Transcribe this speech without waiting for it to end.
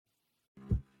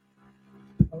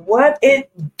What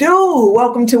it do?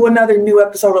 Welcome to another new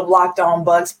episode of Locked On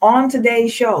Bucks. On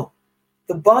today's show,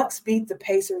 the Bucks beat the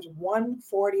Pacers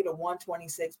 140 to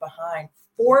 126 behind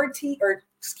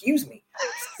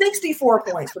 64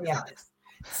 points from Giannis.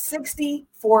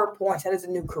 64 points. That is a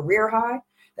new career high.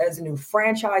 That is a new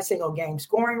franchise single game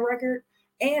scoring record.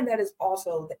 And that is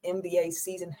also the NBA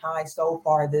season high so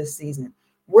far this season.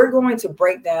 We're going to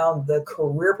break down the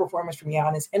career performance from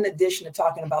Giannis in addition to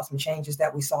talking about some changes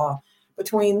that we saw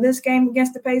between this game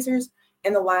against the Pacers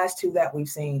and the last two that we've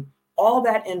seen. All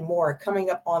that and more coming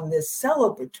up on this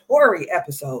celebratory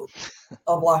episode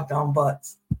of Locked On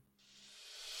Bucks.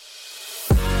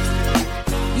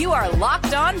 You are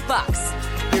Locked On Bucks,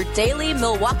 your daily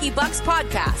Milwaukee Bucks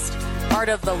podcast, part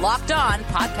of the Locked On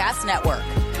Podcast Network,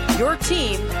 your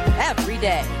team every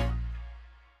day.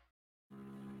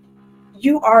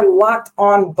 You are Locked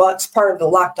On Bucks, part of the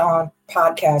Locked On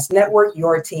Podcast Network,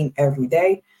 your team every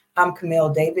day. I'm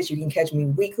Camille Davis. You can catch me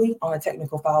weekly on the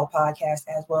Technical Foul Podcast,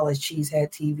 as well as Cheesehead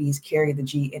TV's Carry the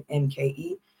G and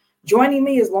MKE. Joining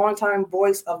me is longtime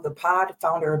voice of the pod,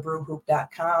 founder of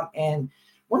BrewHoop.com, and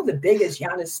one of the biggest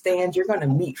Giannis stans you're going to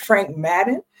meet, Frank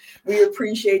Madden. We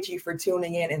appreciate you for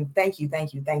tuning in, and thank you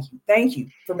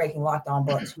for making Locked On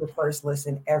Bucks your first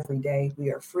listen every day.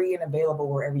 We are free and available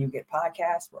wherever you get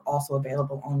podcasts. We're also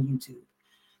available on YouTube.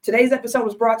 Today's episode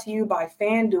was brought to you by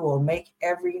FanDuel. Make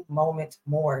every moment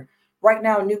more. Right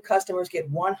now, new customers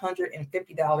get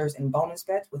 $150 in bonus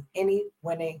bets with any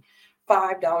winning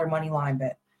 $5 money line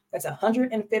bet. That's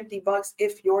 $150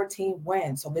 if your team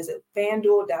wins. So visit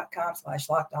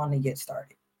FanDuel.com/lockedon to get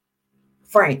started.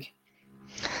 Frank,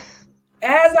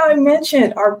 as I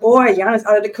mentioned, our boy Giannis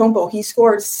Antetokounmpo, he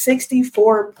scored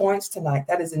 64 points tonight.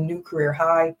 That is a new career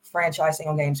high, franchise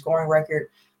single game scoring record.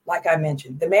 Like I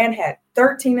mentioned, the man had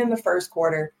 13 in the first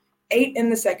quarter, 8 in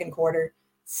the second quarter,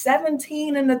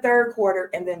 17 in the third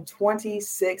quarter, and then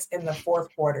 26 in the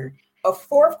fourth quarter. A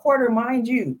fourth quarter, mind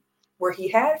you, where he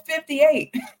had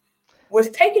 58, was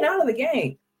taken out of the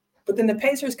game. But then the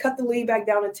Pacers cut the lead back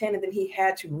down to 10, and then he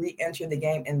had to re-enter the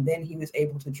game, and then he was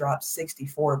able to drop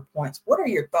 64 points. What are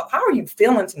your thoughts? How are you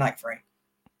feeling tonight, Frank?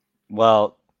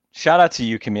 Well, shout out to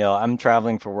you, Camille. I'm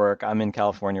traveling for work. I'm in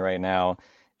California right now.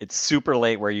 It's super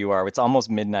late where you are. It's almost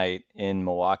midnight in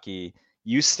Milwaukee.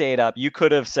 You stayed up. You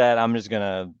could have said, I'm just going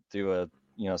to do a,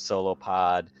 solo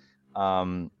pod.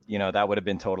 That would have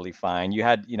been totally fine. You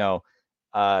had, you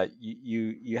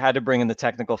had to bring in the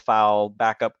technical foul,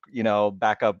 backup,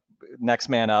 next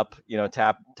man up,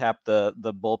 tap the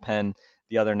bullpen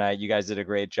the other night. You guys did a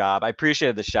great job. I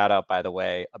appreciated the shout out, by the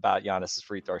way, about Giannis's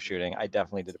free throw shooting. I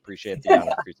definitely did appreciate the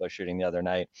Giannis free throw shooting the other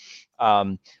night.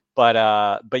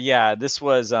 But yeah, this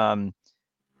was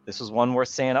one worth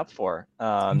staying up for.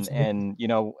 And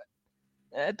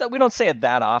we don't say it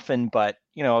that often, but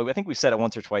I think we've said it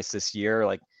once or twice this year.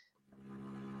 Like,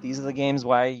 these are the games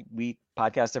why we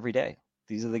podcast every day.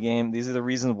 These are the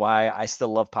reasons why I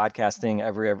still love podcasting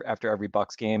after every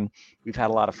Bucks game. We've had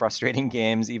a lot of frustrating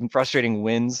games, even frustrating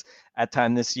wins at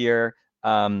time this year.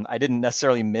 I didn't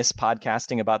necessarily miss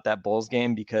podcasting about that Bulls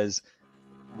game because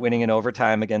winning in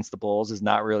overtime against the Bulls is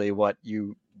not really what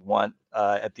you want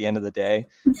at the end of the day.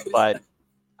 But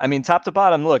I mean, top to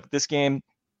bottom, look, this game,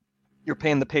 you're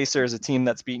paying the Pacers, a team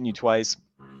that's beaten you twice,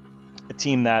 a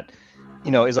team that,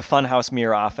 is a funhouse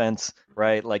mirror offense,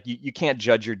 right? Like you can't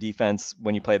judge your defense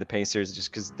when you play the Pacers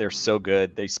just because they're so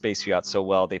good. They space you out so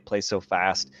well. They play so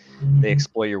fast. They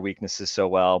exploit your weaknesses so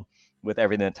well with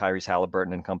everything that Tyrese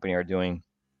Halliburton and company are doing.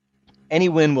 Any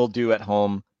win will do at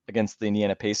home against the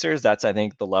Indiana Pacers. That's, I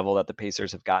think, the level that the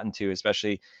Pacers have gotten to,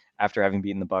 especially after having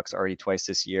beaten the Bucks already twice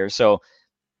this year. So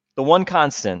the one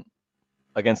constant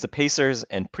against the Pacers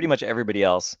and pretty much everybody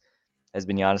else has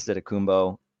been Giannis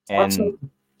Antetokounmpo, and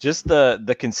just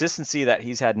the consistency that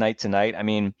he's had night to night. I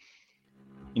mean,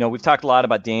 we've talked a lot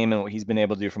about Dame and what he's been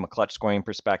able to do from a clutch scoring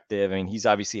perspective. I mean, he's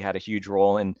obviously had a huge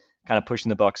role in kind of pushing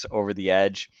the Bucks over the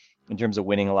edge in terms of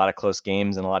winning a lot of close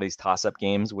games and a lot of these toss-up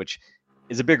games, which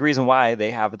is a big reason why they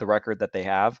have the record that they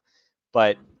have.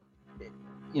 But,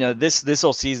 this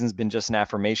whole season's been just an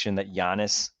affirmation that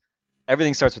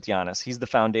everything starts with Giannis. He's the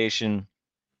foundation.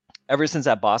 Ever since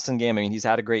that Boston game, I mean, he's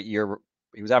had a great year.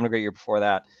 He was having a great year before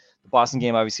that. The Boston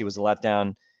game obviously was a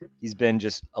letdown. He's been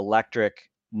just electric.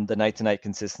 The night-to-night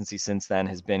consistency since then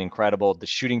has been incredible. The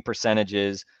shooting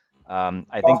percentages,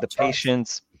 I think the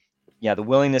patience, the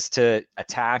willingness to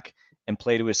attack and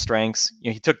play to his strengths.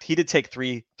 He did take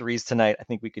 3 threes tonight. I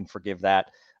think we can forgive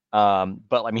that.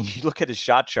 But I mean, you look at his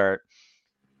shot chart,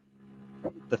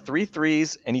 the 3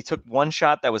 threes, and he took one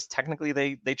shot that was technically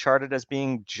they charted as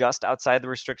being just outside the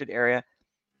restricted area.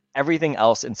 Everything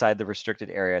else inside the restricted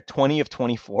area, 20 of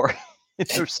 24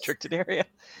 in the restricted area.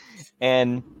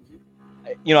 And,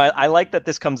 you know, I like that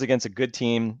this comes against a good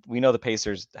team. We know the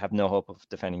Pacers have no hope of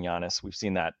defending Giannis. We've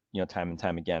seen that, you know, time and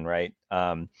time again, right?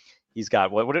 He's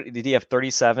got, what did he have?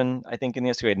 37, I think, in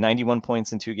this. He had 91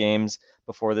 points in 2 games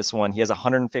before this one. He has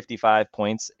 155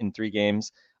 points in 3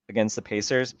 games against the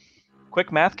Pacers.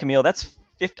 Quick math, Camille, that's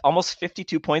almost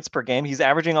 52 points per game. He's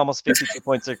averaging almost 52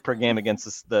 points per game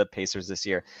against the Pacers this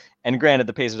year. And granted,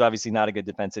 the Pacers obviously not a good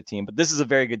defensive team, but this is a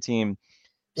very good team.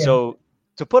 Yeah. So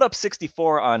to put up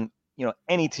 64 on, you know,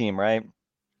 any team, right?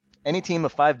 Any team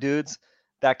of 5 dudes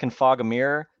that can fog a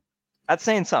mirror, that's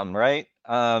saying something, right?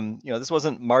 You know, this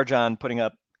wasn't Marjan putting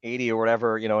up 80 or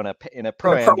whatever, you know, in a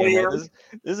pro-am game. Right?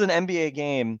 This is an NBA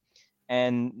game,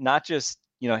 and not just,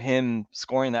 you know, him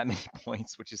scoring that many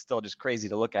points, which is still just crazy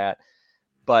to look at,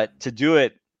 but to do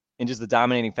it in just the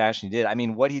dominating fashion he did. I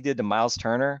mean, what he did to Miles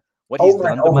Turner, what he's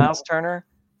done to Miles Turner.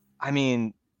 I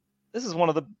mean, this is one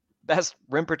of the best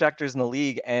rim protectors in the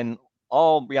league, and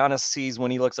all Giannis sees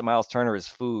when he looks at Miles Turner is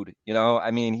food. You know,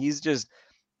 I mean, his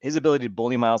ability to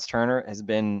bully Miles Turner has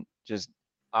been just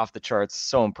off the charts,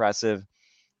 so impressive.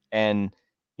 And,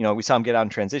 you know, we saw him get out in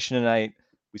transition tonight.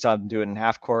 We saw him do it in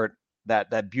half court.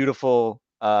 That beautiful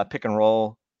pick and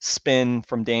roll spin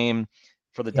from Dame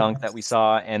for the dunk that we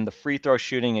saw, and the free throw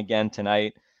shooting again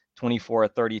tonight, 24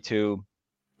 of 32.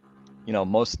 You know,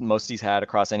 most he's had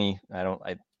across any.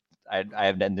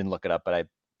 I didn't look it up, but I'm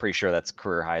pretty sure that's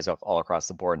career highs all across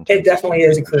the board. It definitely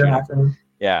is a career high for him.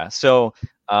 Yeah. So,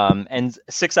 and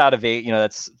 6 out of 8, you know,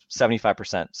 that's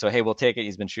 75%. So, hey, we'll take it.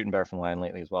 He's been shooting better from the line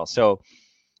lately as well. So,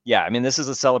 yeah, I mean, this is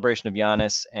a celebration of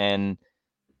Giannis. And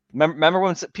remember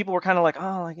when people were kind of like,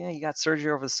 oh, like, yeah, you got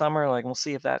surgery over the summer. Like, we'll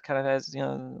see if that kind of has, you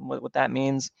know, what that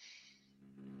means.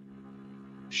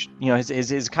 You know,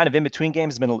 his kind of in between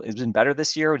games has been better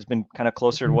this year. It's been kind of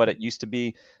closer to what it used to be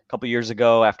a couple years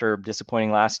ago after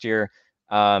disappointing last year.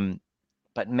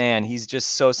 But man, he's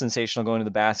just so sensational going to the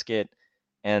basket,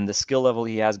 and the skill level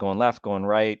he has going left, going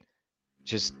right,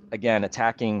 just again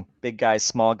attacking big guys,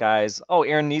 small guys. Oh,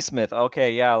 Aaron Nesmith.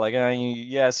 Okay, yeah, like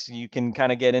yes, you can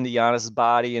kind of get into Giannis's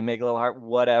body and make a little heart,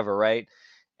 whatever, right?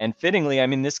 And fittingly, I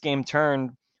mean, this game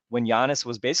turned when Giannis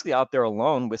was basically out there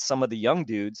alone with some of the young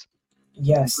dudes,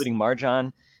 including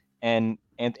Marjan and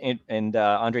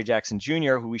Andre Jackson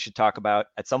Jr., who we should talk about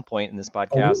at some point in this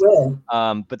podcast.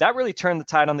 But that really turned the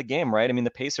tide on the game, right? I mean, the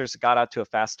Pacers got out to a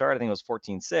fast start. I think it was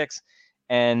 14-6,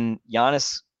 and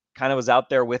Giannis kind of was out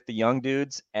there with the young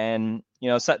dudes. And, you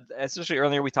know, especially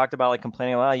earlier, we talked about like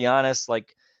complaining a lot of Giannis,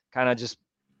 like kind of just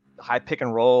high pick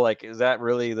and roll. Like, is that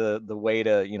really the way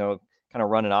to, you know, kind of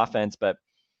run an offense? But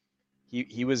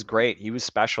he was great. He was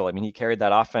special. I mean, he carried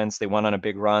that offense. They went on a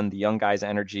big run. The young guys'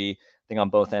 energy, I think, on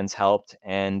both ends helped,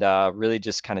 and really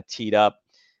just kind of teed up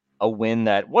a win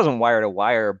that wasn't wire to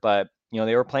wire, but, you know,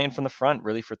 they were playing from the front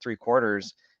really for 3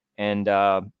 quarters, and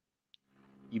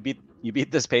you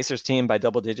beat this Pacers team by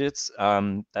double digits.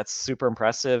 That's super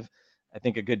impressive. I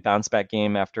think a good bounce back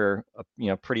game after a, you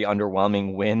know, pretty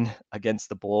underwhelming win against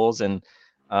the Bulls. And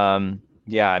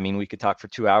yeah, I mean, we could talk for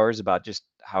 2 hours about just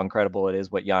how incredible it is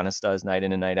what Giannis does night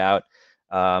in and night out.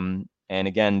 And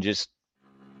again, just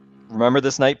remember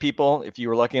this night, people. If you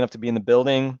were lucky enough to be in the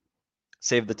building,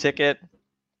 save the ticket.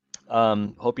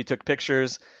 Hope you took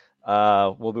pictures.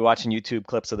 We'll be watching YouTube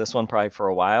clips of this one probably for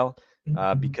a while,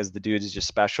 because the dude is just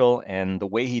special, and the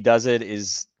way he does it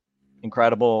is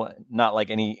incredible. Not like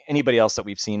anybody else that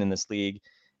we've seen in this league.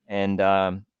 And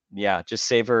yeah, just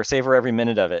savor every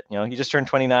minute of it. You know, he just turned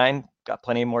 29, got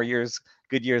plenty more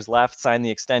good years left, signed the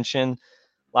extension.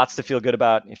 Lots to feel good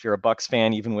about if you're a Bucks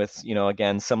fan, even with, you know,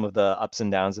 again, some of the ups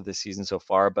and downs of this season so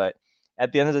far. But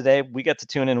at the end of the day, we get to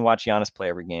tune in and watch Giannis play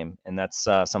every game, and that's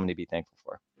something to be thankful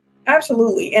for.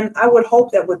 Absolutely. And I would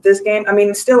hope that with this game, I mean,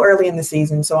 it's still early in the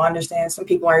season, so I understand some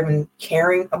people aren't even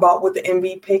caring about what the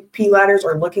MVP ladders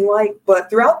are looking like. But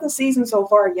throughout the season so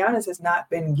far, Giannis has not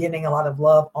been getting a lot of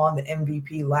love on the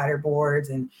MVP ladder boards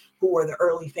and who are the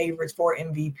early favorites for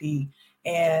MVP.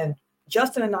 And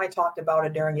Justin and I talked about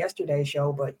it during yesterday's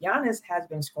show, but Giannis has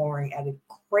been scoring at a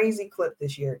crazy clip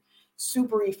this year,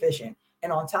 super efficient.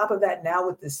 And on top of that, now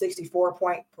with the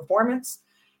 64-point performance,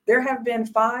 there have been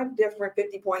 5 different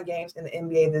 50-point games in the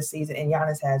NBA this season, and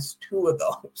Giannis has 2 of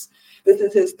those. This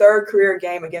is his 3rd career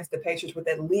game against the Pacers with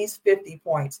at least 50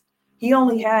 points. He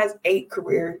only has 8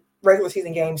 career regular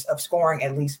season games of scoring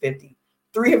at least 50.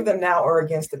 3 of them now are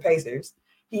against the Pacers.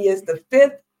 He is the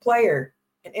 5th player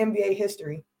in NBA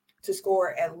history to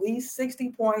score at least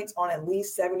 60 points on at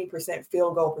least 70%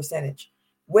 field goal percentage.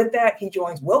 With that, he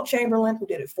joins Wilt Chamberlain, who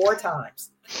did it 4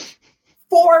 times.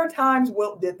 4 times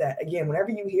Wilt did that. Again, whenever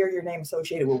you hear your name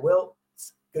associated with Wilt,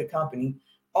 it's good company.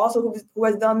 Also, who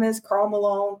has done this? Karl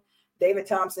Malone, David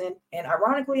Thompson, and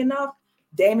ironically enough,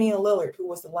 Damian Lillard, who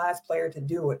was the last player to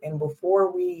do it. And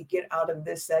before we get out of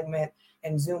this segment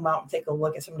and zoom out and take a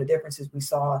look at some of the differences we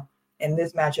saw in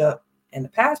this matchup and the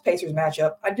past Pacers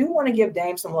matchup, I do want to give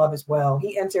Dame some love as well.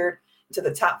 He entered into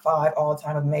the top 5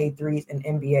 all-time of made threes in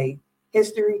NBA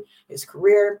history. His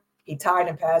career, he tied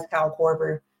and passed Kyle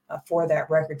Korver for that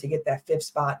record to get that 5th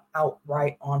spot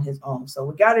outright on his own. So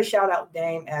we got to shout out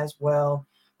Dame as well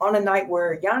on a night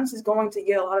where Giannis is going to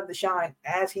get a lot of the shine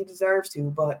as he deserves to,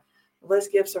 but let's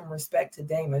give some respect to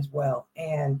Dame as well.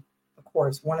 And of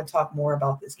course, want to talk more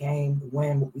about this game, the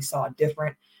win, what we saw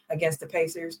different against the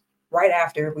Pacers right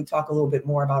after we talk a little bit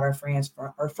more about our friends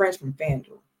from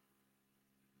FanDuel.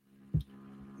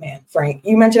 Man, Frank,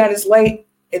 you mentioned that it's late.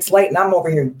 It's late, and I'm over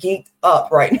here geeked up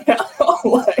right now.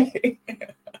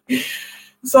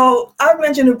 So I've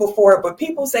mentioned it before, but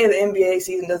people say the NBA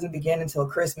season doesn't begin until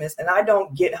Christmas, and I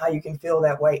don't get how you can feel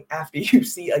that way after you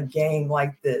see a game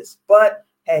like this. But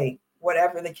hey,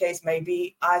 whatever the case may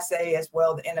be, I say as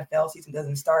well, the NFL season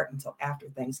doesn't start until after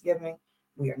Thanksgiving.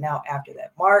 We are now after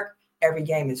that mark. Every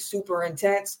game is super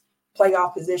intense.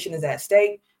 Playoff position is at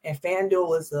stake, and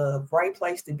FanDuel is the right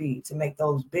place to be to make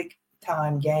those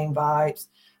big-time game vibes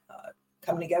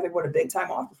come together with a big-time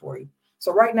offer for you.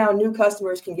 So right now, new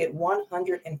customers can get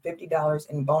 $150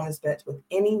 in bonus bets with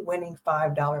any winning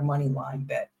 $5 money line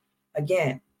bet.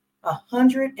 Again,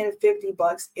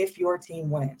 $150 if your team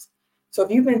wins. So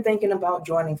if you've been thinking about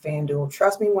joining FanDuel,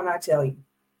 trust me when I tell you,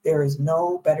 there is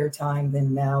no better time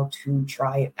than now to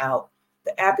try it out.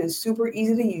 The app is super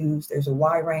easy to use. There's a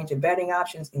wide range of betting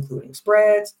options, including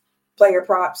spreads, player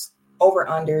props,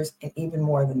 over-unders, and even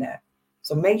more than that.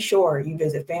 So make sure you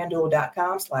visit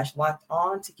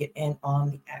FanDuel.com/locked-on to get in on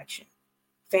the action.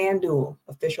 FanDuel,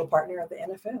 official partner of the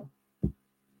NFL.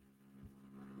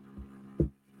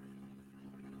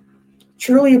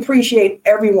 Truly appreciate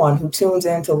everyone who tunes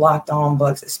in to Locked On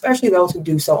Bucks, especially those who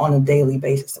do so on a daily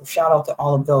basis. So shout out to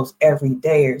all of those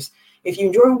everydayers. If you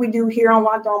enjoy what we do here on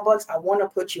Locked On Bucks, I want to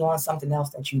put you on something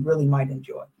else that you really might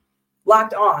enjoy.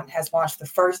 Locked On has launched the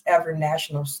first ever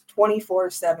national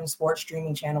 24/7 sports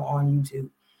streaming channel on YouTube.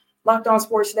 Locked On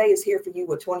Sports Today is here for you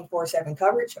with 24/7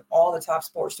 coverage of all the top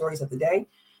sports stories of the day.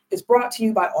 It's brought to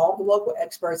you by all the local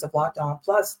experts of Locked On,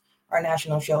 plus our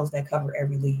national shows that cover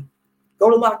every league.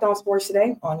 Go to Locked On Sports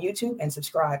Today on YouTube and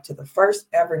subscribe to the first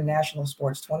ever national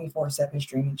sports 24/7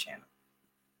 streaming channel.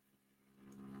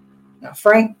 Now,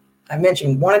 Frank, I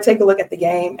mentioned, want to take a look at the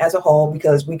game as a whole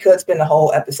because we could spend a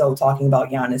whole episode talking about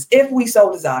Giannis if we so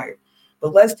desired.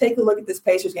 But let's take a look at this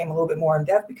Pacers game a little bit more in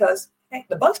depth because, hey,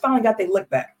 the Bucks finally got their lick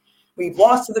back. We've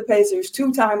lost to the Pacers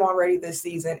 2 times already this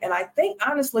season. And I think,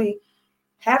 honestly,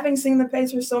 having seen the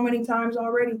Pacers so many times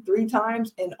already, 3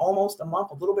 times in almost a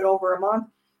month, a little bit over a month,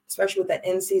 especially with that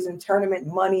in-season tournament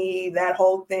money, that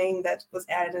whole thing that was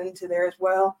added into there as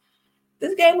well.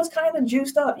 This game was kind of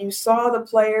juiced up. You saw the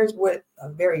players with a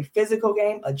very physical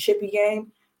game, a chippy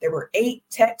game. There were 8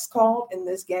 techs called in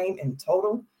this game in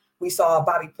total. We saw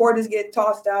Bobby Portis get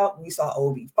tossed out. We saw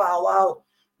Obi foul out.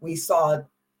 We saw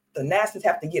the Nationals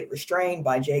have to get restrained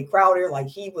by Jay Crowder. Like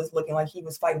he was looking like he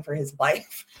was fighting for his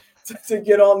life to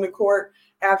get on the court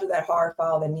after that hard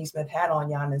foul that Nesmith had on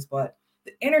Giannis. But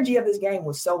the energy of this game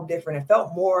was so different. It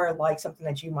felt more like something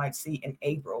that you might see in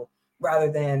April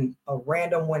rather than a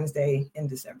random Wednesday in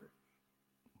December.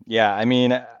 Yeah, I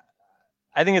mean,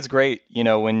 I think it's great,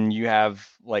 when you have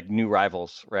like new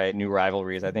rivals, right? New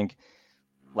rivalries. I think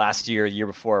last year, year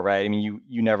before, right? I mean,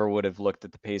 you never would have looked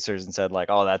at the Pacers and said like,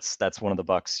 oh, that's one of the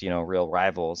Bucks, real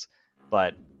rivals.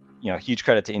 But, huge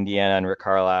credit to Indiana and Rick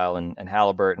Carlisle and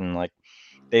Halliburton. Like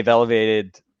they've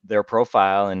elevated their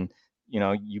profile and,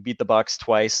 you beat the Bucks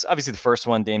twice. Obviously the first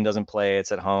one, Dame doesn't play.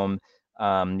 It's at home.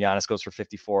 Giannis goes for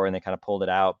 54 and they kind of pulled it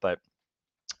out. But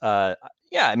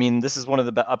yeah, I mean, this is one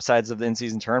of the upsides of the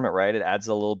in-season tournament, right? It adds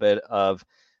a little bit of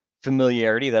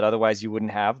familiarity that otherwise you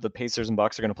wouldn't have. The Pacers and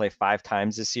Bucks are going to play 5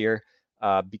 times this year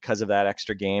because of that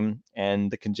extra game.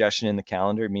 And the congestion in the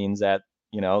calendar means that,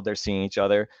 they're seeing each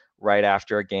other right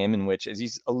after a game in which, as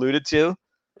he's alluded to,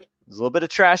 there's a little bit of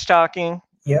trash talking.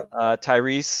 Yep.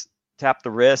 Tyrese tapped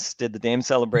the wrist, did the Dame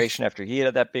celebration after he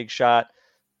had that big shot.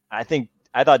 I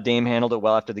thought Dame handled it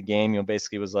well after the game.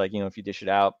 Basically was like, if you dish it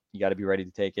out, you got to be ready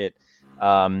to take it.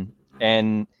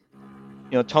 And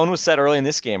tone was set early in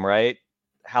this game, right?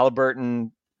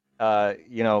 Halliburton,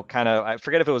 kind of, I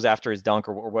forget if it was after his dunk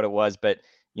or what it was, but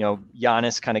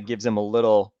Giannis kind of gives him a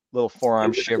little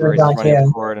forearm shiver. He's running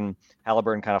the court, and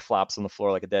Halliburton kind of flops on the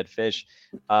floor like a dead fish.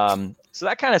 So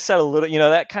that kind of set a little,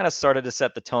 that kind of started to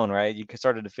set the tone, right? You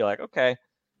started to feel like, okay,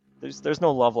 there's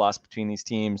no love lost between these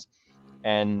teams.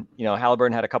 And,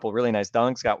 Halliburton had a couple really nice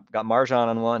dunks, got Marjan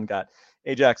on one, got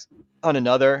Ajax on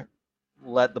another,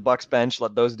 let the Bucks bench,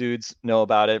 let those dudes know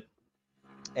about it.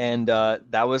 And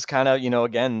that was kind of,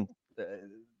 again,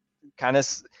 kind of,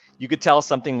 you could tell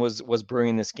something was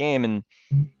brewing this game. And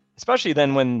especially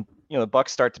then when, the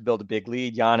Bucks start to build a big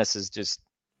lead, Giannis is just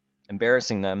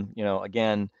embarrassing them,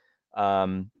 again.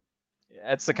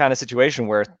 That's the kind of situation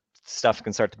where stuff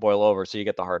can start to boil over. So you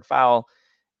get the hard foul,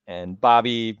 and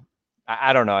Bobby,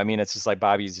 I don't know. I mean, it's just like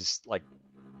Bobby's just like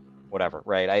whatever,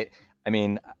 right? I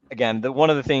mean, again, one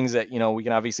of the things that, we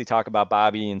can obviously talk about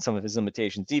Bobby and some of his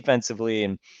limitations defensively,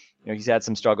 and he's had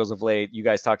some struggles of late. You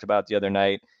guys talked about the other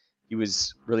night. He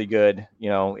was really good,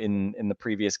 in the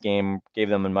previous game, gave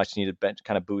them a much needed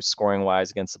kind of boost scoring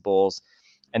wise against the Bulls.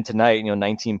 And tonight,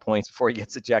 19 points before he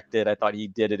gets ejected. I thought he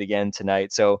did it again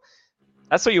tonight. So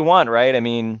that's what you want, right? I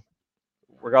mean,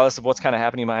 regardless of what's kind of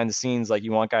happening behind the scenes, like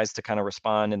you want guys to kind of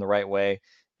respond in the right way.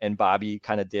 And Bobby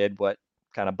kind of did what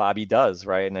kind of Bobby does,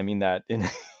 right? And I mean that in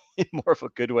more of a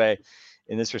good way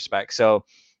in this respect. So,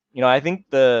 I think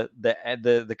the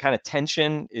kind of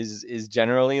tension is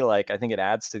generally, like, I think it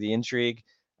adds to the intrigue.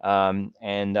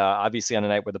 And obviously on a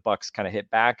night where the Bucks kind of hit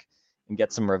back and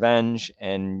get some revenge,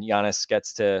 and Giannis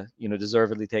gets to,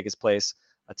 deservedly take his place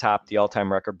atop the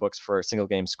all-time record books for single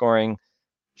game scoring.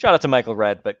 Shout out to Michael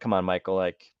Redd, but come on, Michael,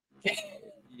 like,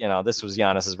 this was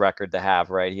Giannis's record to have,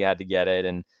 right? He had to get it.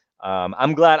 And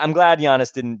I'm glad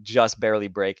Giannis didn't just barely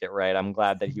break it, right? I'm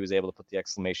glad that he was able to put the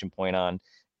exclamation point on.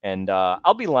 And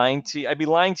I'd be lying to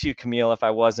you, Camille, if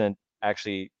I wasn't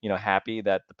actually, happy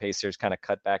that the Pacers kind of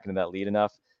cut back into that lead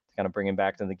enough to kind of bring him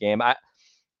back into the game.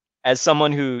 As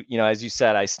someone who, as you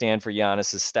said, I stand for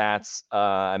Giannis's stats.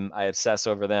 I obsess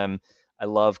over them. I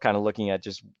love kind of looking at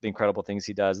just the incredible things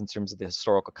he does in terms of the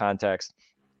historical context.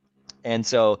 And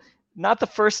so, not the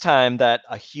first time that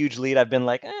a huge lead I've been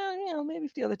like, maybe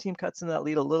if the other team cuts into that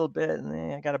lead a little bit,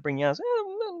 and I got to bring Giannis.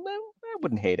 I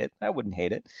wouldn't hate it.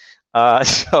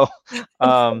 So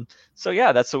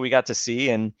yeah, that's what we got to see.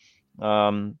 And,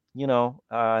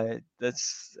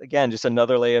 that's, again, just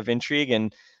another layer of intrigue.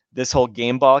 And this whole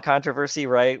game ball controversy,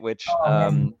 right? Which, just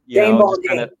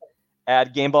kind of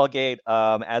add game ball gate,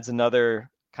 adds another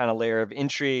kind of layer of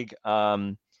intrigue.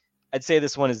 I'd say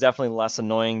this one is definitely less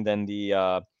annoying than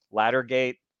the ladder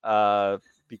gate,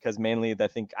 because mainly I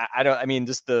think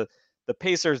just the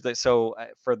Pacers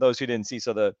for those who didn't see,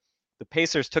 so the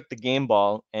Pacers took the game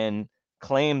ball and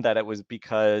claimed that it was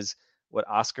because what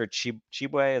Oscar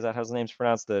Tshiebwe, is that how his name's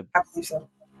pronounced? I believe so.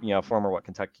 Former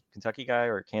Kentucky guy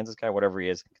or Kansas guy, whatever he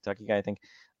is, Kentucky guy, I think.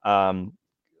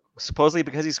 Supposedly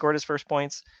because he scored his first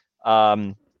points,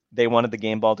 they wanted the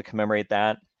game ball to commemorate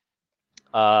that.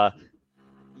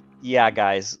 Yeah,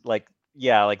 guys, like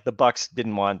the Bucks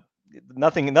didn't want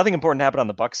nothing important happened on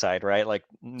the Bucks side, right? Like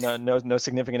no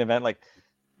significant event. Like,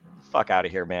 fuck out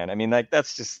of here, man. I mean, like,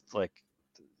 that's just like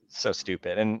so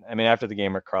stupid. And I mean, after the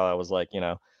game, Rick Carlisle was like,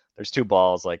 there's two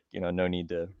balls, like, no need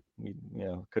to,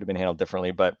 could have been handled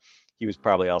differently. But he was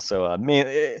probably also,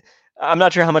 I'm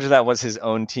not sure how much of that was his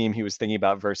own team he was thinking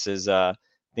about versus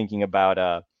thinking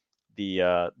about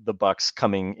the Bucks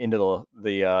coming into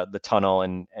the tunnel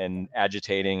and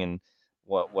agitating, and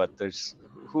what there's,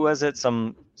 who was it,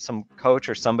 some coach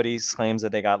or somebody claims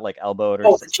that they got like elbowed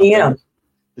or the GM.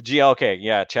 The GM, okay,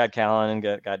 yeah, Chad Callahan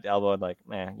got elbowed. Like,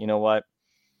 man, you know what?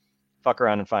 Fuck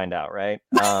around and find out, right?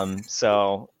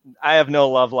 So I have no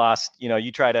love lost.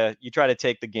 You try to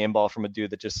take the game ball from a dude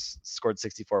that just scored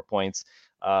 64 points.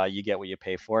 You get what you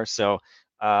pay for. So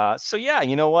yeah,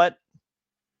 you know what?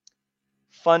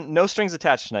 Fun, no strings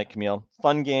attached tonight, Camille.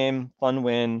 Fun game, fun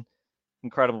win,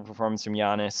 incredible performance from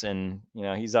Giannis, and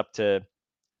he's up to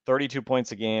 32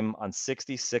 points a game on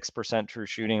 66% true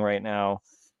shooting right now.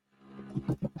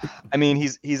 I mean,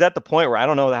 he's at the point where I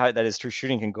don't know that his true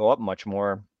shooting can go up much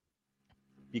more,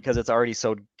 because it's already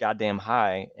so goddamn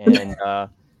high. And I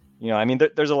mean,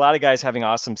 there's a lot of guys having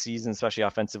awesome seasons, especially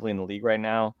offensively in the league right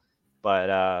now. But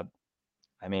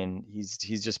I mean, he's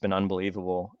just been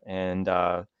unbelievable. And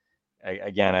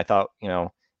again, I thought,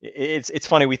 it's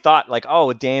funny. We thought like, oh,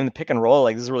 with Dame, the pick and roll,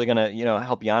 like this is really gonna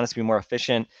help Giannis be more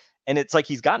efficient. And it's like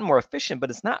he's gotten more efficient, but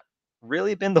it's not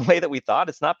really been the way that we thought.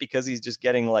 It's not because he's just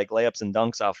getting like layups and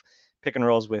dunks off pick and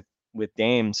rolls with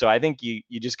Dame. So I think you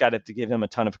just got to give him a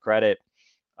ton of credit.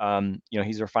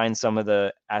 He's refined some of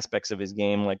the aspects of his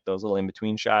game, like those little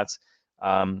in-between shots.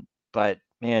 But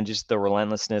man, just the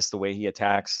relentlessness, the way he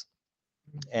attacks,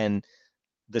 and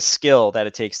the skill that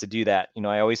it takes to do that.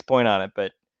 I always point on it,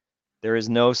 but there is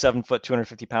no 7 foot,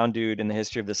 250-pound dude in the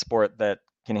history of the sport that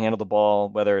can handle the ball,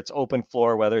 whether it's open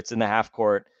floor, whether it's in the half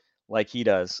court, like he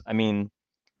does. I mean,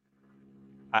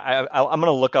 I'm going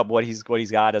to look up what he's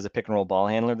got as a pick and roll ball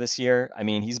handler this year. I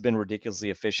mean, he's been ridiculously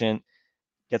efficient.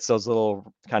 Gets those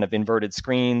little kind of inverted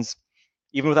screens,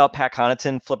 even without Pat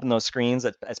Connaughton flipping those screens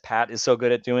as Pat is so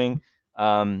good at doing.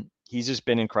 He's just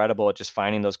been incredible at just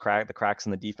finding those the cracks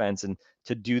in the defense, and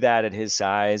to do that at his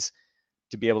size,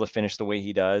 to be able to finish the way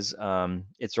he does,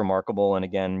 it's remarkable. And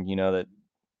again, that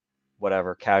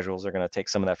whatever casuals are going to take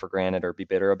some of that for granted or be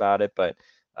bitter about it, but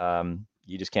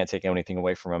you just can't take anything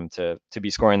away from him to be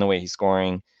scoring the way he's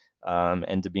scoring,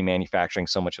 and to be manufacturing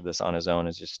so much of this on his own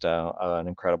is just an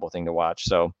incredible thing to watch.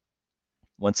 So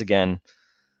once again,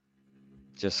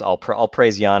 just I'll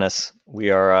praise Giannis.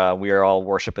 We are all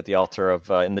worship at the altar of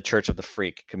in the church of the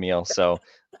freak, Camille. So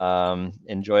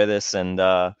enjoy this, and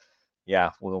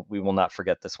we will not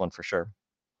forget this one for sure.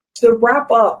 To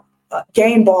wrap up,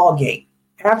 game ball gate.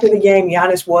 After the game,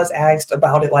 Giannis was asked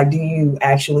about it, like, do you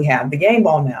actually have the game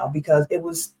ball now? Because it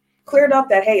was cleared up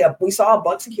that, hey, we saw a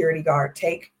Buck security guard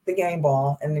take the game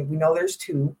ball, and we know there's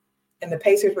two, and the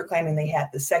Pacers were claiming they had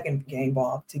the second game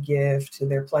ball to give to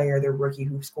their player, their rookie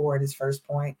who scored his first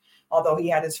point, although he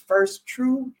had his first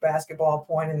true basketball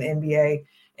point in the NBA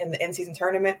in the in-season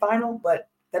tournament final, but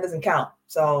that doesn't count,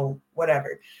 so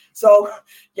whatever. So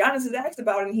Giannis is asked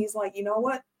about it, and he's like, you know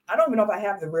what? I don't even know if I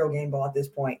have the real game ball at this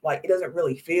point. Like, it doesn't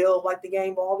really feel like the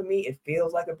game ball to me. It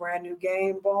feels like a brand new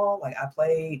game ball. Like, I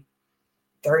played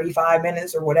 35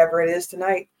 minutes or whatever it is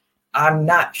tonight. I'm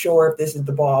not sure if this is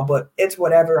the ball, but it's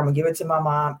whatever. I'm going to give it to my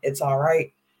mom. It's all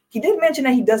right. He did mention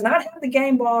that he does not have the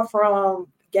game ball from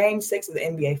Game 6 of the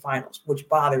NBA Finals, which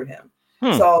bothered him.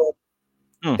 So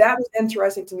that was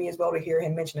interesting to me as well, to hear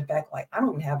him mention the fact, like, I don't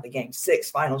even have the Game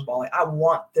 6 Finals ball. Like, I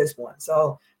want this one.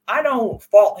 So I don't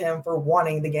fault him for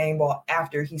wanting the game ball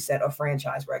after he set a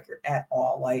franchise record at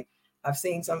all. Like, I've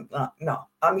seen some, no,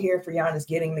 I'm here for Giannis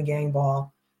getting the game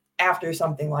ball after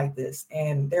something like this.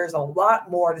 And there's a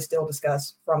lot more to still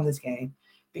discuss from this game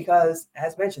because,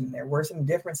 as mentioned, there were some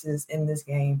differences in this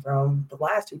game from the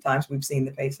last two times we've seen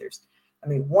the Pacers. I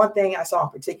mean, one thing I saw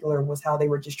in particular was how they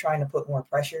were just trying to put more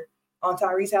pressure on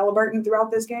Tyrese Haliburton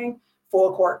throughout this game.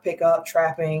 Full court pickup,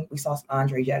 trapping. We saw some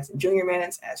Andre Jackson Jr.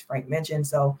 minutes, as Frank mentioned.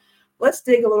 So let's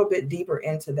dig a little bit deeper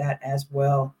into that as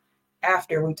well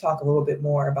after we talk a little bit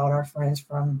more about our friends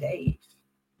from Dave.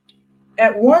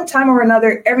 At one time or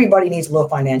another, everybody needs a little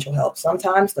financial help.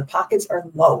 Sometimes the pockets are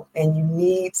low and you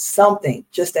need something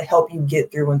just to help you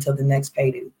get through until the next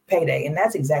payday. And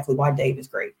that's exactly why Dave is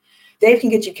great. Dave can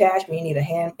get you cash when you need a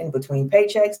hand in between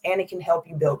paychecks, and it can help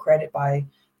you build credit by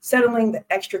settling the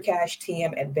extra cash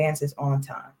TM advances on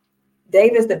time.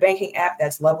 Dave is the banking app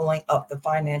that's leveling up the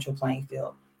financial playing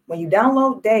field. When you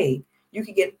download Dave, you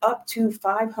can get up to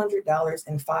 $500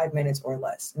 in 5 minutes or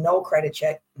less. No credit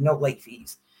check, no late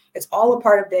fees. It's all a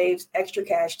part of Dave's extra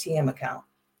cash TM account.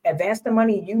 Advance the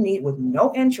money you need with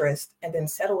no interest and then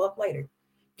settle up later.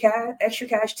 Extra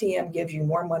cash TM gives you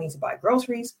more money to buy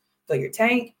groceries, fill your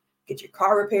tank, get your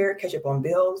car repaired, catch up on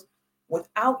bills,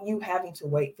 without you having to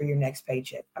wait for your next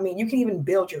paycheck. I mean, you can even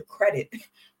build your credit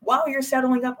while you're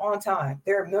settling up on time.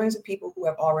 There are millions of people who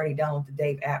have already downloaded the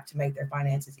Dave app to make their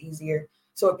finances easier.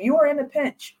 So if you are in a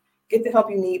pinch, get the help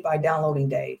you need by downloading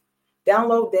Dave.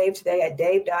 Download Dave today at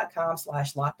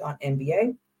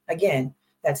dave.com/lockedonnba. Again,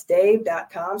 that's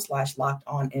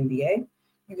dave.com/lockedonnba.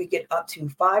 You could get up to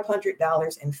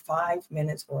 $500 in 5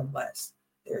 minutes or less.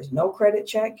 There's no credit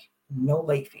check, no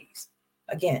late fees.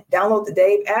 Again, download the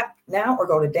Dave app now or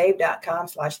go to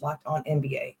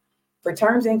dave.com/lockedonnba. For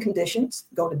terms and conditions,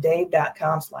 go to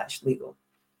dave.com/legal.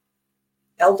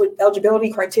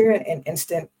 Eligibility criteria and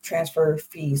instant transfer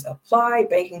fees apply.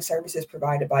 Banking services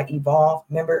provided by Evolve,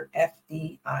 member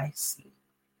FDIC.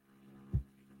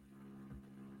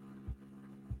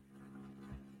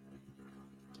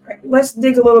 All right, let's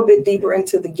dig a little bit deeper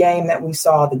into the game that we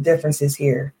saw, the differences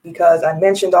here, because I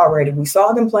mentioned already, we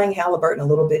saw them playing Haliburton a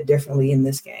little bit differently in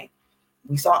this game.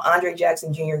 We saw Andre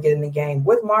Jackson Jr. get in the game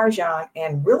with MarJon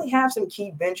and really have some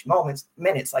key bench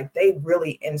minutes. Like, they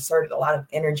really inserted a lot of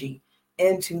energy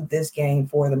into this game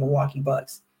for the Milwaukee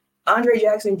Bucks. Andre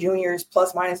Jackson Jr.'s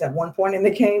plus minus at one point in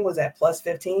the game was at plus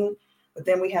 15, but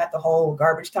then we had the whole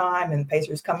garbage time and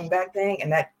Pacers coming back thing,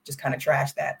 and that just kind of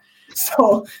trashed that.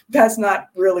 So that's not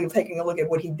really taking a look at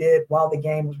what he did while the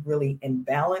game was really in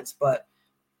balance, but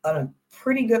a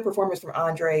pretty good performance from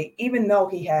Andre. Even though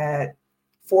he had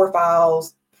 4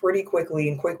 fouls pretty quickly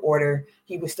in quick order,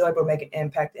 he was still able to make an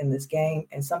impact in this game.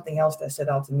 And something else that stood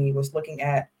out to me was looking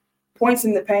at points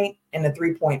in the paint and the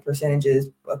 3-point percentages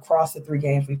across the 3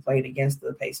 games we played against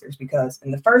the Pacers, because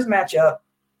in the first matchup,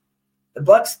 the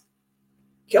Bucks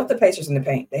killed the Pacers in the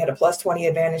paint. They had a plus 20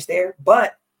 advantage there,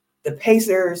 but The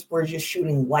Pacers were just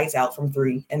shooting lights out from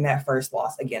three in that first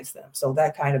loss against them. So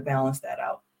that kind of balanced that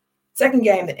out. Second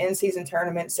game, the in-season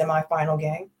tournament semifinal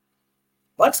game.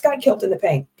 Bucks got killed in the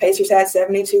paint. Pacers had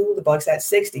 72. The Bucks had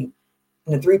 60.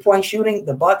 In the three-point shooting,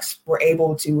 the Bucks were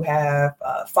able to have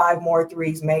 5 more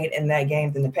threes made in that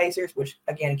game than the Pacers, which,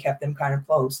 again, kept them kind of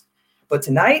close. But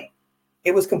tonight,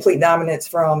 it was complete dominance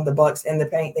from the Bucks in the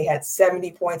paint. They had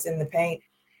 70 points in the paint.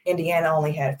 Indiana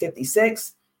only had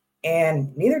 56.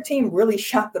 And neither team really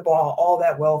shot the ball all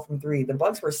that well from three. The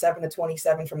Bucks were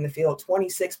 7-27 from the field,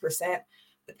 26%.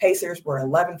 The Pacers were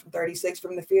 11 from 36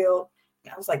 from the field.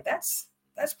 And I was like, that's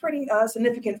pretty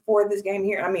significant for this game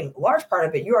here. I mean, a large part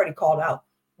of it, you already called out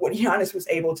what Giannis was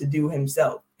able to do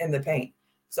himself in the paint.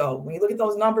 So when you look at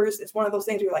those numbers, it's one of those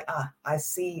things where you're like, I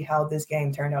see how this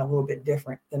game turned out a little bit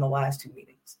different than the last 2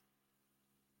 meetings.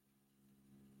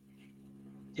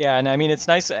 Yeah, and I mean, it's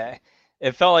nice.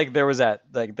 It felt like there was that,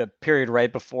 like the period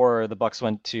right before the Bucks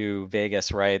went to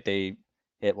Vegas, right? They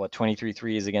hit 23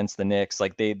 threes against the Knicks.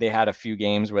 Like they had a few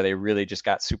games where they really just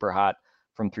got super hot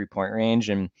from 3-point range.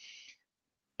 And,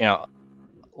 you know,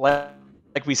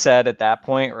 like we said at that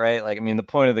point, right? Like, I mean, the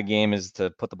point of the game is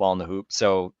to put the ball in the hoop.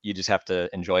 So you just have to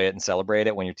enjoy it and celebrate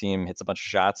it when your team hits a bunch of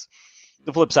shots.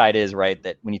 The flip side is, right,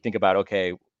 that when you think about,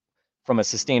 okay, from a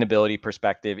sustainability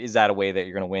perspective, is that a way that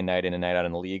you're going to win night in and night out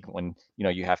in the league when, you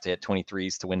know, you have to hit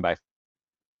 23s to win by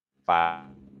 5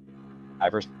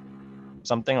 or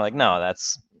something? Like, no,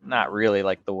 that's not really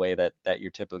like the way that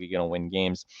you're typically going to win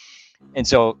games. And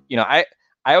so, you know,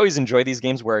 I always enjoy these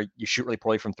games where you shoot really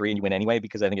poorly from three and you win anyway,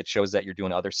 because I think it shows that you're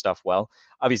doing other stuff well.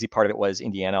 Obviously, part of it was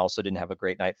Indiana also didn't have a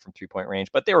great night from 3-point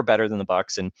range, but they were better than the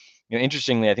Bucks. And, you know,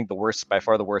 interestingly, I think by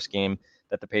far the worst game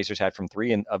that the Pacers had from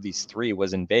three, and of these three,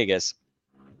 was in Vegas.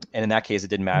 And in that case, it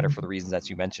didn't matter for the reasons that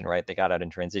you mentioned, right? They got out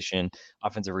in transition,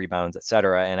 offensive rebounds, et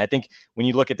cetera. And I think when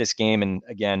you look at this game, and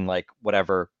again, like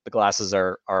whatever, the glasses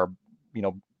are you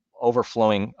know,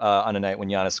 overflowing on a night when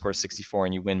Giannis scores 64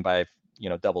 and you win by, you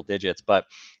know, double digits. But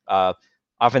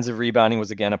offensive rebounding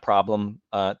was again a problem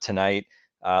tonight.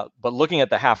 But looking at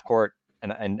the half court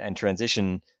and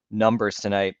transition numbers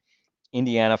tonight,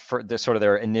 Indiana, for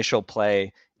their initial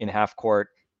play in half court,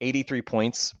 83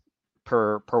 points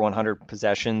per 100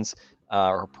 possessions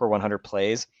or per 100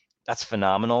 plays. That's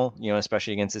phenomenal, you know,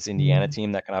 especially against this Indiana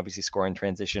team that can obviously score in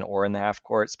transition or in the half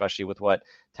court, especially with what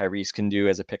Tyrese can do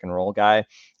as a pick and roll guy.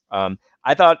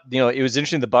 I thought, you know, it was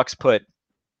interesting the Bucks put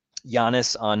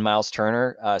Giannis on Miles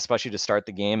Turner, especially to start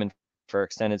the game and for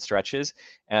extended stretches.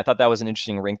 And I thought that was an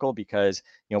interesting wrinkle because,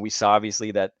 you know, we saw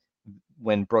obviously that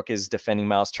when Brook is defending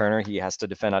Miles Turner, he has to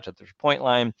defend out to the 3-point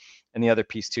line. And the other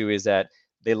piece too is that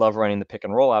they love running the pick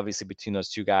and roll, obviously, between those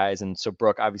two guys. And so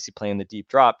Brook obviously playing the deep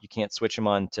drop, you can't switch him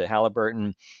on to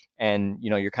Halliburton. And, you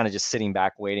know, you're kind of just sitting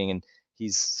back waiting. And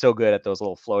he's so good at those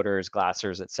little floaters,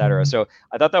 glassers, et cetera. So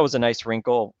I thought that was a nice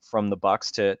wrinkle from the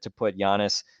Bucks to put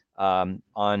Giannis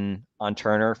on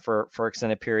Turner for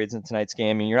extended periods in tonight's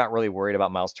game. And you're not really worried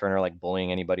about Miles Turner like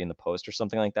bullying anybody in the post or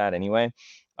something like that anyway.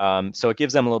 So it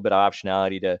gives them a little bit of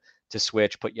optionality to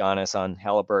switch, put Giannis on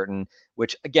Halliburton,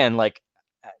 which again, like,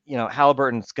 you know,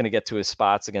 Halliburton's going to get to his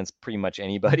spots against pretty much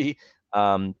anybody.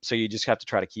 So you just have to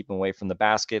try to keep him away from the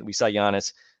basket. We saw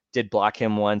Giannis did block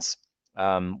him once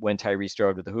when Tyrese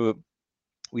drove to the hoop.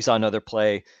 We saw another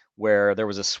play where there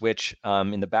was a switch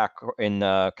in the back, in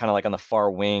kind of like on the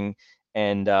far wing.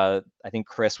 And I think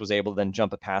Chris was able to then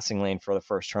jump a passing lane for the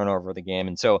first turnover of the game.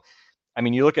 And so, I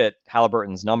mean, you look at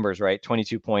Halliburton's numbers, right?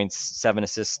 22 points, 7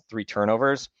 assists, 3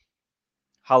 turnovers.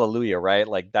 Hallelujah, right?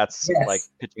 Like that's like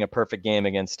pitching a perfect game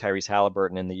against Tyrese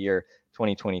Halliburton in the year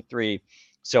 2023.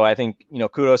 So I think, you know,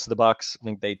 kudos to the Bucks. I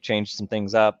think they changed some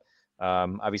things up.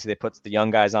 Obviously they put the young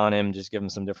guys on him, just give him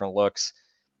some different looks.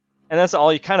 And that's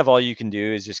all you can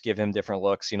do is just give him different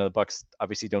looks. You know, the Bucks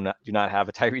obviously do not have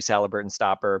a Tyrese Halliburton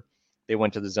stopper. They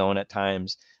went to the zone at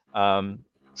times.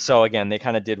 So again, they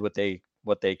kind of did what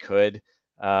they could.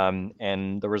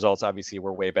 And the results obviously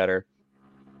were way better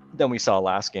than we saw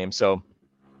last game. So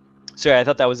yeah, I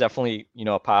thought that was definitely, you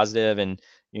know, a positive. And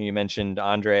you mentioned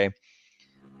Andre.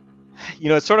 You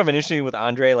know, it's sort of an interesting with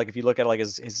Andre. Like if you look at like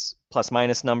his plus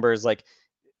minus numbers, like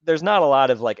there's not a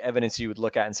lot of like evidence you would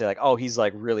look at and say like, oh, he's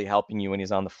like really helping you when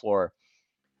he's on the floor.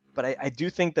 But I do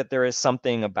think that there is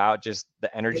something about just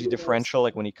the energy differential,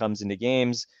 like when he comes into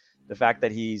games, the fact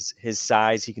that his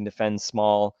size, he can defend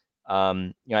small. You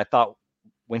know, I thought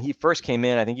when he first came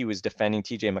in, I think he was defending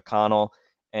TJ McConnell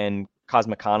and caused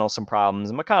McConnell some problems.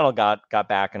 And McConnell got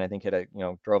back and I think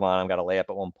drove on him, got a layup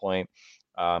at one point.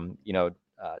 You know,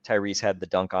 Tyrese had the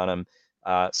dunk on him.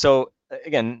 So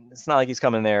again, it's not like he's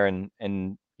coming there and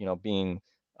you know, being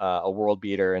a world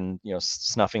beater and,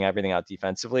 snuffing everything out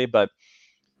defensively, but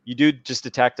you do just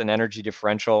detect an energy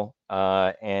differential.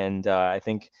 And I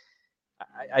think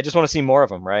I just want to see more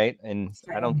of him. Right. And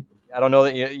I don't know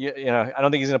that, I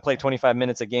don't think he's going to play 25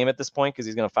 minutes a game at this point, because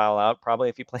he's going to foul out probably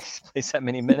if he plays that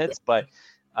many minutes. But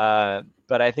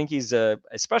I think he's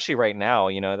especially right now,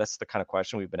 that's the kind of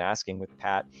question we've been asking with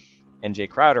Pat and Jay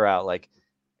Crowder out. Like,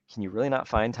 can you really not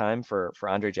find time for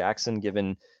Andre Jackson,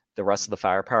 given the rest of the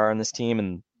firepower on this team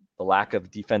and the lack of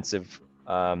defensive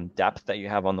depth that you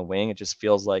have on the wing? It just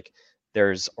feels like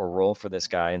there's a role for this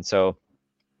guy. And so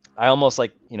I almost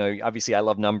like, obviously I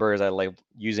love numbers. I like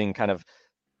using kind of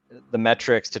the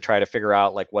metrics to try to figure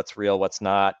out like what's real, what's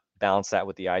not, balance that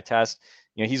with the eye test.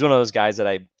 He's one of those guys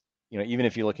that even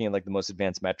if you're looking at like the most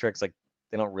advanced metrics, like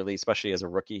they don't really, especially as a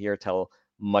rookie here, tell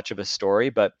much of a story.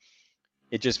 But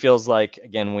it just feels like,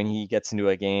 again, when he gets into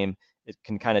a game, it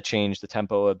can kind of change the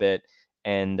tempo a bit.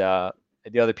 And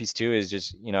the other piece too is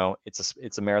just,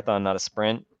 it's a marathon, not a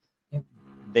sprint.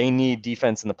 They need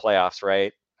defense in the playoffs,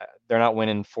 right? They're not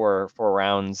winning four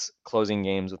rounds, closing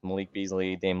games with Malik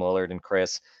Beasley, Dame Lillard, and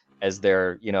Chris as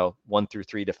their 1 through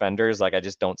 3 defenders. Like, I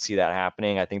just don't see that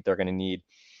happening. I think they're going to need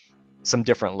some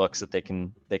different looks that they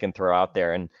can throw out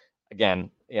there. And again,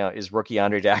 is rookie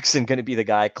Andre Jackson going to be the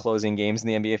guy closing games in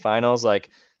the NBA Finals? Like,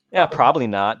 yeah, probably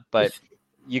not. But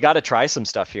you got to try some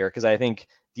stuff here, because I think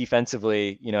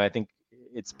defensively, I think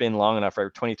it's been long enough,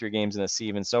 for 23 games in a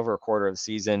season. It's over a quarter of the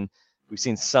season. We've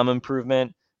seen some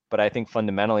improvement, but I think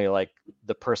fundamentally, like,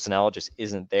 the personnel just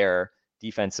isn't there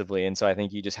defensively. And so I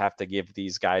think you just have to give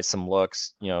these guys some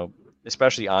looks,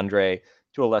 especially Andre,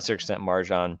 to a lesser extent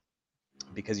Marjan,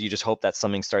 because you just hope that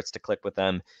something starts to click with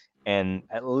them. And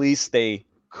at least they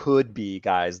could be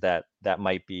guys that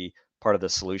might be part of the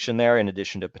solution there, in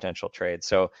addition to potential trades.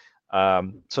 So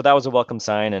that was a welcome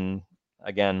sign. And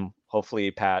again, hopefully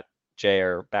Pat, Jay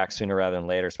are back sooner rather than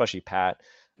later, especially Pat.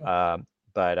 But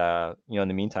in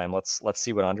the meantime, let's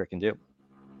see what Andre can do.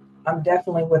 I'm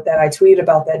definitely with that. I tweeted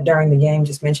about that during the game,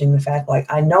 just mentioning the fact, like,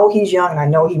 I know he's young and I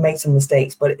know he makes some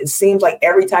mistakes, but it seems like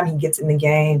every time he gets in the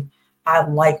game, I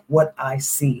like what I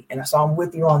see. And so I'm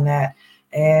with you on that.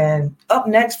 And up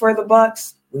next for the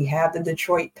Bucks, we have the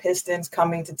Detroit Pistons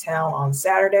coming to town on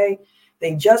Saturday.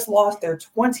 They just lost their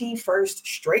 21st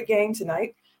straight game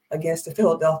tonight against the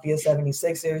Philadelphia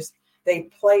 76ers. They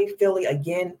play Philly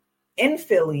again in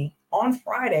Philly on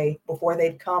Friday before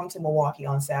they'd come to Milwaukee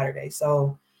on Saturday.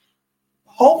 So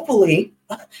hopefully,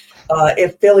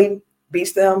 if Philly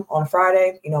beats them on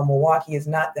Friday, Milwaukee is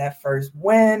not that first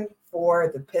win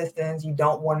for the Pistons. You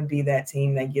don't want to be that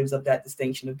team that gives up that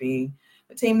distinction of being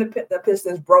the team the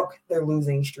Pistons broke their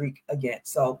losing streak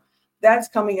against. So that's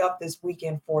coming up this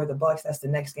weekend for the Bucks. That's the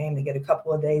next game. They get a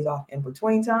couple of days off in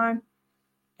between time.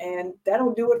 And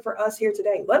that'll do it for us here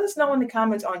today. Let us know in the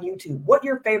comments on YouTube what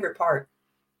your favorite part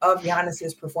of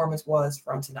Giannis's performance was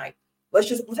from tonight. Let's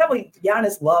have a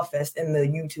Giannis love fest in the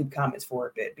YouTube comments for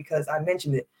a bit, because I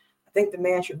mentioned it. I think the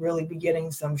man should really be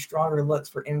getting some stronger looks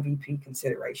for MVP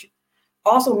consideration.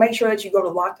 Also, make sure that you go to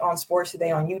Locked On Sports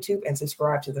Today on YouTube and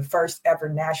subscribe to the first ever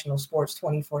national sports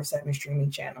 24/7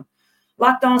 streaming channel.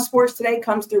 Locked On Sports Today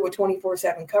comes through with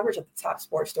 24/7 coverage of the top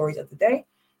sports stories of the day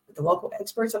with the local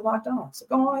experts of Locked On. So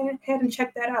go on ahead and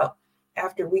check that out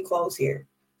after we close here.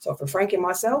 So for Frank and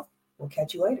myself, we'll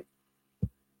catch you later.